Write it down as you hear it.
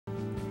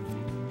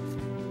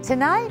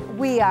Tonight,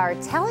 we are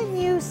telling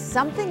you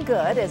something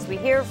good as we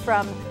hear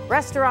from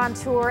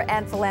restaurateur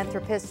and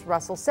philanthropist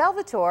Russell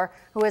Salvatore,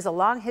 who has a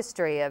long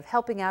history of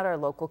helping out our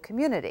local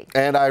community.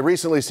 And I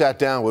recently sat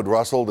down with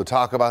Russell to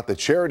talk about the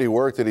charity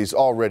work that he's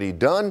already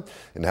done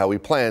and how he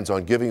plans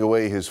on giving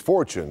away his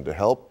fortune to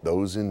help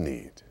those in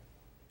need.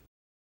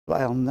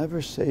 I'll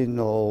never say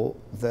no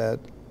that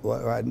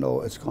I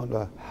know it's going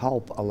to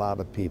help a lot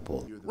of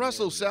people.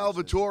 Russell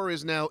Salvatore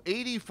is now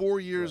 84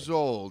 years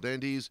old,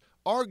 and he's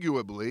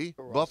arguably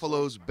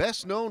Buffalo's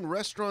best-known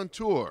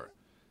restaurateur.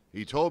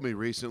 He told me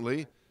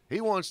recently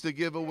he wants to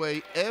give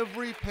away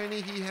every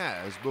penny he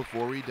has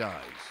before he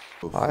dies.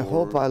 I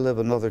hope I live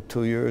another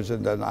 2 years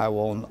and then I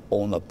won't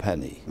own a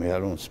penny. I mean, I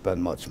don't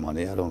spend much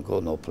money. I don't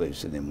go no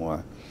place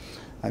anymore.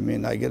 I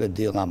mean, I get a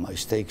deal on my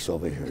steaks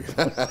over here.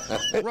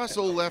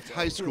 Russell left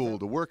high school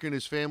to work in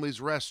his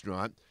family's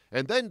restaurant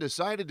and then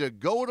decided to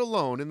go it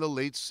alone in the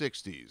late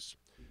 60s.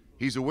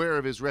 He's aware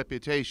of his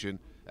reputation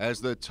as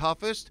the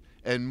toughest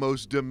and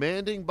most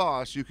demanding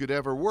boss you could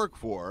ever work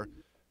for,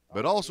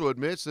 but also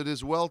admits that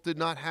his wealth did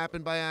not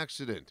happen by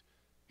accident.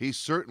 He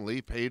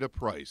certainly paid a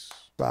price.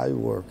 I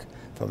work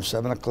from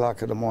 7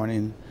 o'clock in the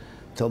morning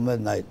till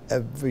midnight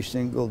every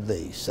single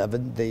day,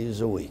 7 days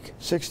a week.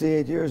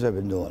 68 years I've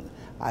been doing it.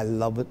 I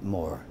love it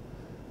more.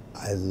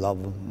 I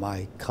love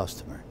my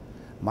customer.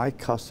 My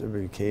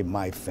customer became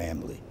my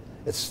family.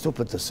 It's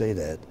stupid to say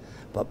that,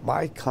 but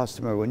my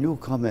customer, when you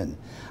come in,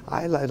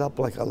 I light up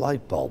like a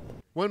light bulb.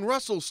 When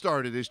Russell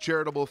started his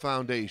charitable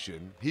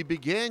foundation, he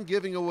began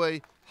giving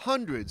away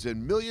hundreds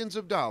and millions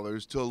of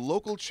dollars to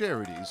local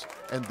charities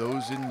and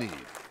those in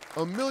need.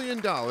 $1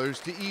 million to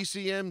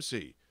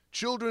ECMC,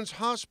 Children's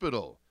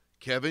Hospital,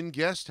 Kevin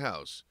Guest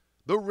House,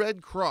 the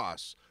Red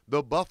Cross,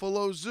 the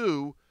Buffalo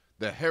Zoo,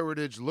 the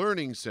Heritage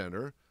Learning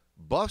Center,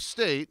 Buff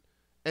State,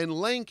 and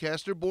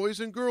Lancaster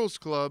Boys and Girls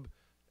Club,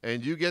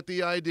 and you get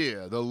the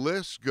idea. The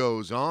list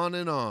goes on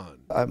and on.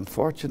 I'm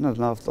fortunate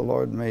enough the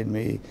Lord made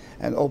me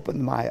and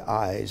opened my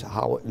eyes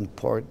how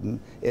important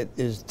it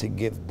is to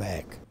give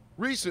back.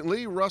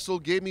 Recently, Russell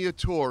gave me a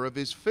tour of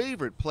his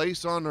favorite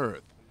place on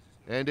earth.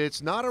 And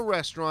it's not a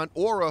restaurant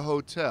or a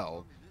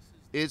hotel.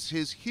 It's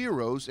his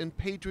Heroes and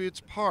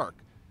Patriots Park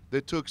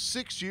that took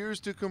 6 years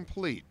to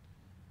complete.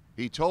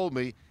 He told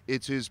me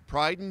it's his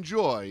pride and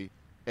joy,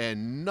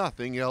 and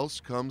nothing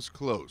else comes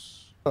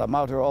close. I'm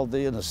out here all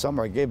day in the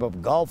summer. I gave up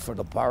golf for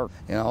the park,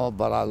 you know,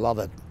 but I love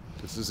it.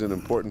 This is an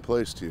important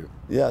place to you.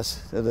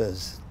 Yes, it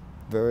is.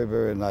 Very,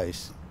 very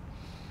nice.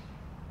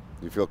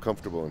 You feel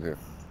comfortable in here?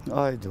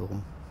 I do.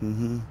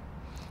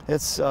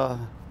 It's, I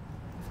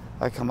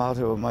come out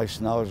here with my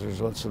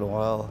schnauzers once in a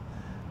while,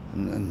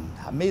 and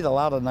I meet a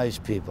lot of nice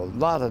people,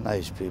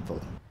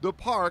 The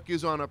park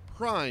is on a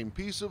prime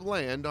piece of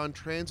land on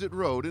Transit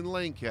Road in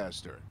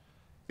Lancaster.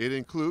 It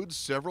includes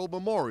several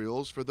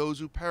memorials for those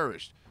who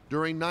perished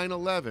during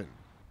 9/11,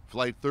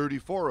 Flight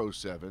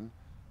 3407,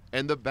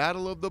 and the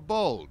Battle of the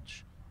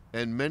Bulge,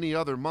 and many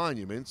other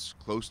monuments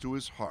close to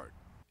his heart.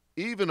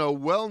 Even a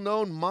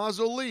well-known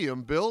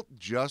mausoleum built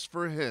just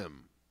for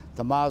him.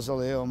 The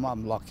mausoleum,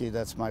 I'm lucky.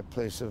 That's my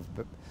place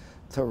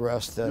to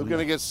rest. You're going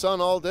to get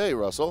sun all day,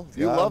 Russell.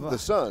 You love the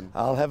sun.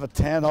 I'll have a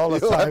tan all the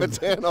You'll time. have a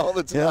tan all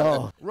the time. You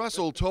know.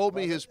 Russell told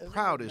me his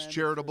proudest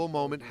charitable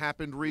moment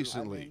happened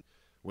recently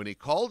when he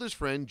called his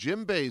friend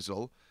Jim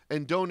Basil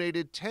and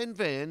donated 10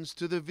 vans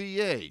to the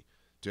VA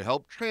to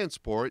help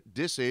transport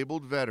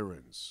disabled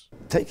veterans.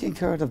 Taking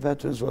care of the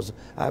veterans was,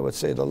 I would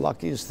say, the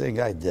luckiest thing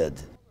I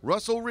did.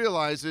 Russell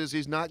realizes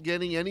he's not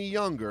getting any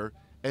younger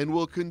and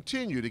will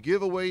continue to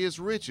give away his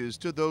riches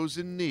to those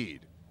in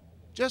need.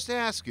 Just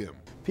ask him.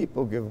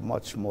 People give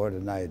much more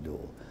than I do,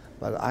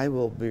 but I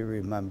will be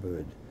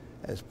remembered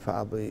as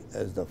probably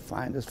as the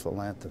finest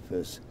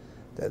philanthropist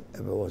that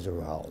ever was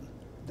around.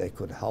 They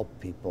could help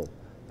people,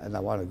 and I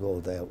want to go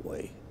that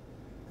way,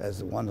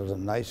 as one of the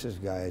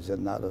nicest guys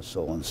and not a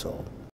so-and-so.